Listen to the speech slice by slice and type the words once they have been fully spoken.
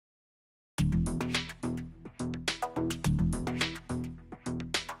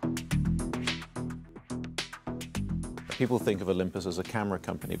People think of Olympus as a camera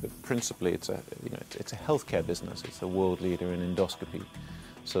company, but principally it's a healthcare business. It's a world leader in endoscopy.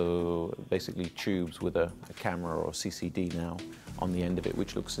 So basically tubes with a camera or CCD now on the end of it,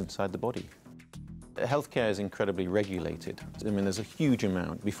 which looks inside the body. Healthcare is incredibly regulated. I mean, there's a huge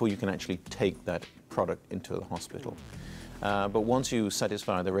amount before you can actually take that product into the hospital. But once you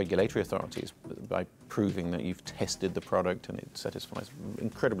satisfy the regulatory authorities by proving that you've tested the product and it satisfies an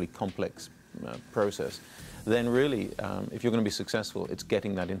incredibly complex process, then really, if you're going to be successful, it's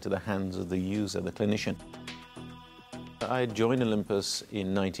getting that into the hands of the user, the clinician. I joined Olympus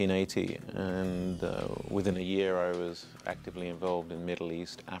in 1980, and within a year I was actively involved in Middle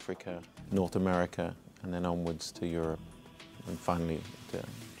East, Africa, North America, and then onwards to Europe, and finally to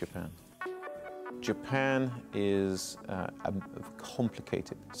Japan. Japan is a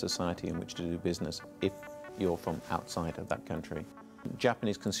complicated society in which to do business if you're from outside of that country.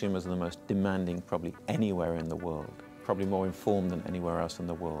 Japanese consumers are the most demanding probably anywhere in the world, probably more informed than anywhere else in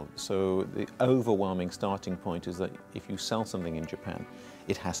the world. So the overwhelming starting point is that if you sell something in Japan,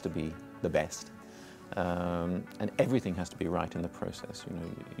 it has to be the best. And everything has to be right in the process. You know,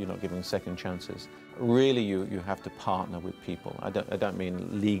 you're not given second chances. Really, you have to partner with people. I don't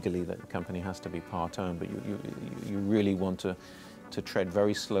mean legally that the company has to be part-owned, but you really want to tread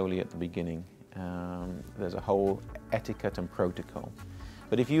very slowly at the beginning. There's a whole etiquette and protocol.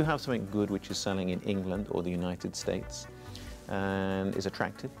 But if you have something good which is selling in England or the United States and is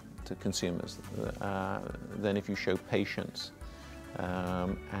attractive to consumers, then if you show patience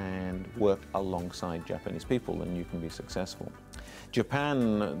and work alongside Japanese people, then you can be successful.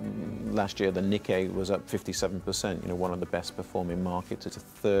 Japan, last year the Nikkei was up 57%, one of the best performing markets. It's the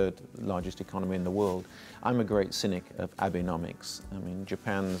third largest economy in the world. I'm a great cynic of Abenomics. I mean,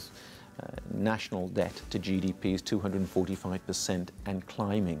 Japan's national debt to GDP is 245% and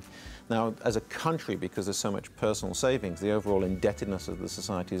climbing. Now, as a country, because there's so much personal savings, the overall indebtedness of the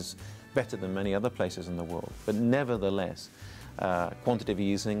society is better than many other places in the world. But nevertheless, quantitative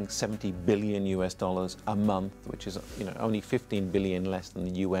easing, $70 billion a month, which is only 15 billion less than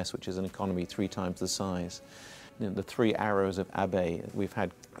the US, which is an economy 3 times the size. The 3 arrows of Abe, we've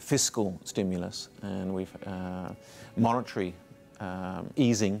had fiscal stimulus and we've monetary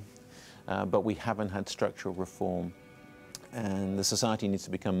easing, but we haven't had structural reform. And the society needs to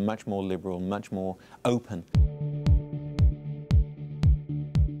become much more liberal, much more open.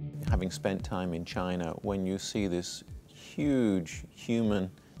 Having spent time in China, when you see this huge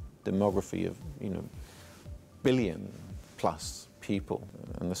human demography of, billion plus people,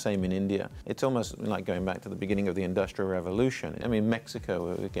 and the same in India. It's almost like going back to the beginning of the Industrial Revolution. I mean,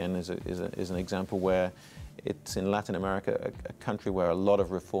 Mexico, again, is an example where it's in Latin America, a country where a lot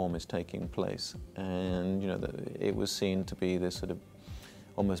of reform is taking place. And, it was seen to be this sort of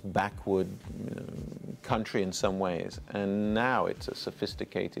almost backward country in some ways. And now it's a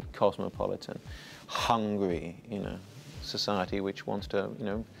sophisticated, cosmopolitan, hungry, society which wants to,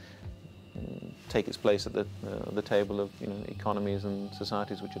 take its place at the table of, economies and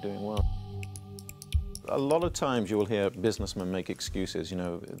societies which are doing well. A lot of times you will hear businessmen make excuses,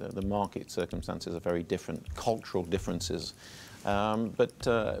 the market circumstances are very different, cultural differences. But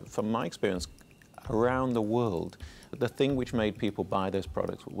from my experience around the world, the thing which made people buy those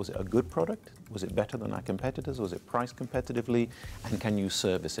products, was it a good product? Was it better than our competitors? Was it priced competitively? And can you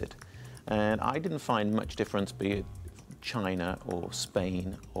service it? And I didn't find much difference, be it China or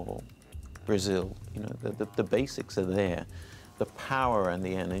Spain or Brazil. The basics are there. The power and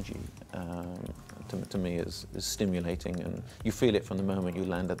the energy, to me, is stimulating, and you feel it from the moment you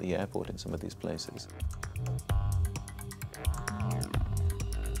land at the airport in some of these places.